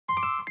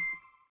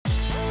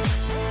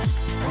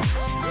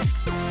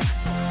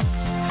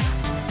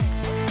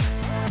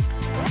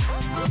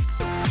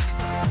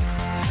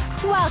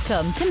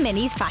Welcome to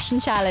Minnie's Fashion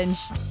Challenge.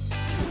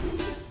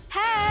 Hey!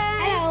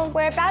 Hello!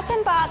 We're about to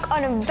embark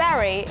on a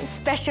very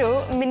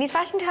special Minnie's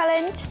Fashion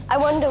Challenge. I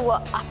wonder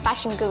what our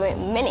fashion guru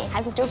Minnie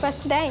has in store for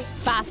us today.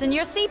 Fasten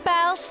your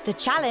seatbelts. The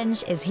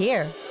challenge is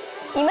here.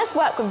 You must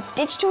work with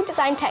digital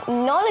design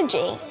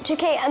technology to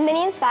create a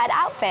Minnie-inspired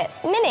outfit.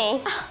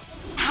 Minnie,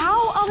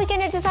 how are we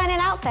going to design an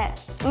outfit?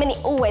 Minnie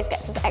always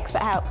gets us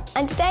expert help,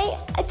 and today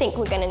I think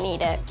we're going to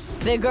need it.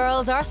 The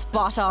girls are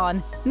spot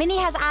on. Minnie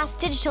has asked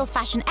digital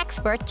fashion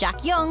expert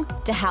Jack Young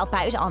to help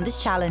out on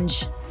this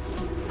challenge.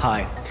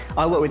 Hi,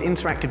 I work with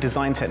interactive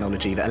design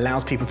technology that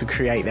allows people to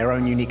create their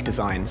own unique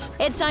designs.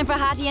 It's time for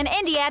Hattie and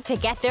India to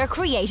get their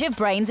creative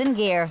brains in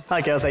gear.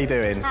 Hi girls, how you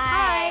doing?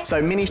 Hi.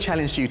 So Minnie's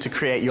challenged you to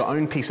create your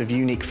own piece of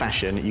unique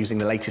fashion using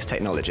the latest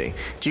technology.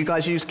 Do you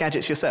guys use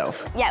gadgets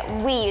yourself? Yeah,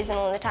 we use them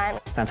all the time.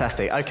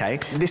 Fantastic, okay.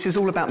 This is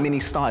all about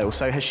Minnie's style,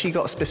 so has she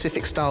got a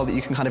specific style that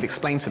you can kind of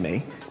explain to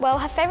me? Well,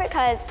 her favourite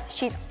colours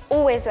she's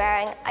always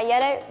wearing are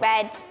yellow,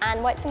 reds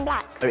and whites and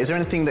blacks. So is there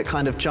anything that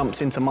kind of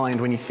jumps into mind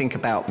when you think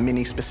about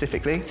Minnie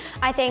specifically?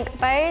 I think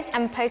bows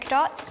and polka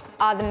dots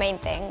are the main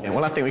thing. Yeah,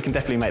 well, I think we can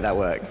definitely make that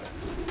work.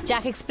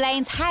 Jack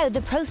explains how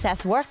the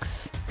process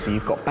works. So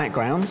you've got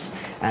backgrounds,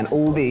 and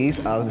all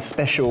these are the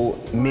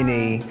special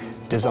Minnie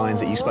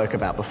designs that you spoke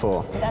about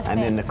before.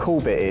 Then the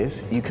cool bit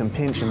is you can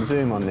pinch and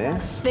zoom on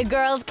this. The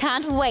girls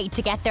can't wait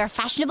to get their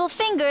fashionable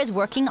fingers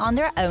working on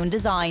their own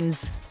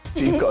designs.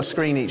 So you've got a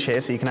screen each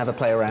here, so you can have a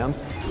play around.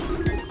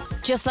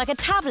 Just like a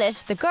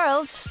tablet, the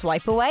girls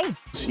swipe away.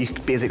 So you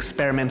can be as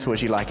experimental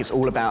as you like. It's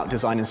all about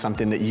designing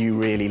something that you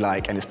really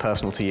like and is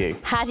personal to you.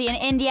 Hattie and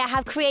India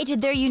have created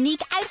their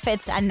unique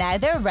outfits and now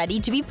they're ready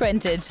to be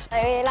printed.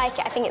 I really like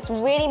it. I think it's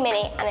really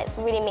Minnie and it's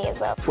really me as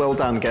well. Well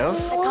done,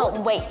 girls. I can't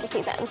wait to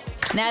see them.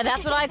 Now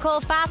that's what I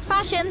call fast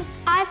fashion.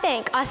 I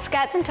think our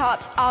skirts and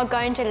tops are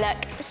going to look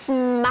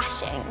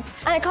smashing.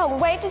 And I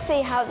can't wait to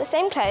see how the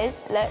same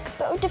clothes look,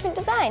 but with different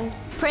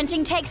designs.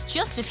 Printing takes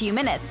just a few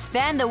minutes.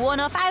 Then the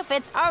one-off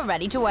outfits are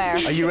ready to wear.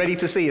 Are you ready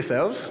to see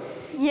yourselves?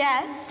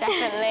 Yes,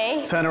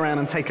 definitely. Turn around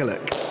and take a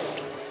look.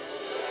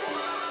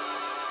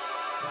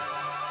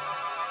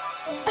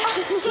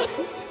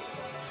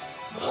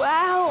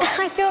 Wow,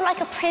 I feel like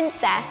a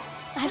princess.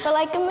 I feel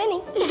like a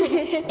Minnie.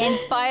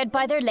 Inspired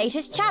by their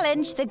latest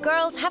challenge, the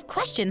girls have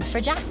questions for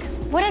Jack.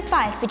 What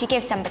advice would you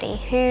give somebody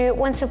who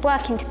wants to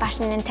work into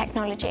fashion and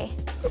technology?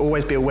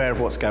 Always be aware of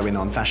what's going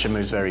on. Fashion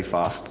moves very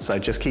fast, so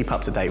just keep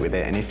up to date with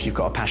it, and if you've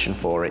got a passion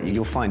for it,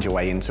 you'll find your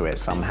way into it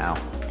somehow.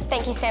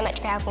 Thank you so much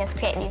for helping us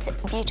create these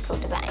beautiful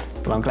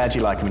designs. Well, I'm glad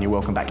you like them and you're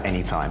welcome back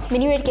anytime.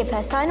 Minnie would give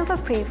her sign of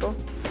approval.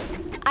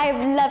 I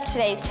have loved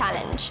today's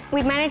challenge.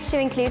 We've managed to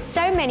include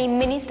so many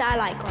Minnie-style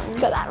icons.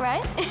 Got that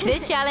right?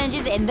 This challenge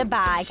is in the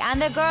bag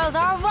and the girls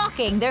are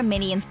rocking their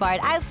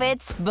Minnie-inspired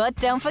outfits, but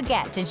don't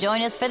forget to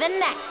join us for the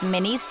next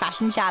Minnie's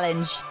Fashion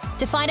Challenge.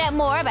 To find out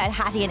more about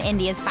Hattie and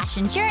India's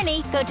fashion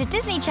journey, go to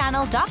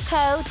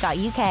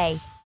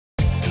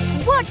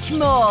disneychannel.co.uk. Watch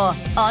more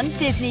on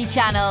Disney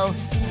Channel.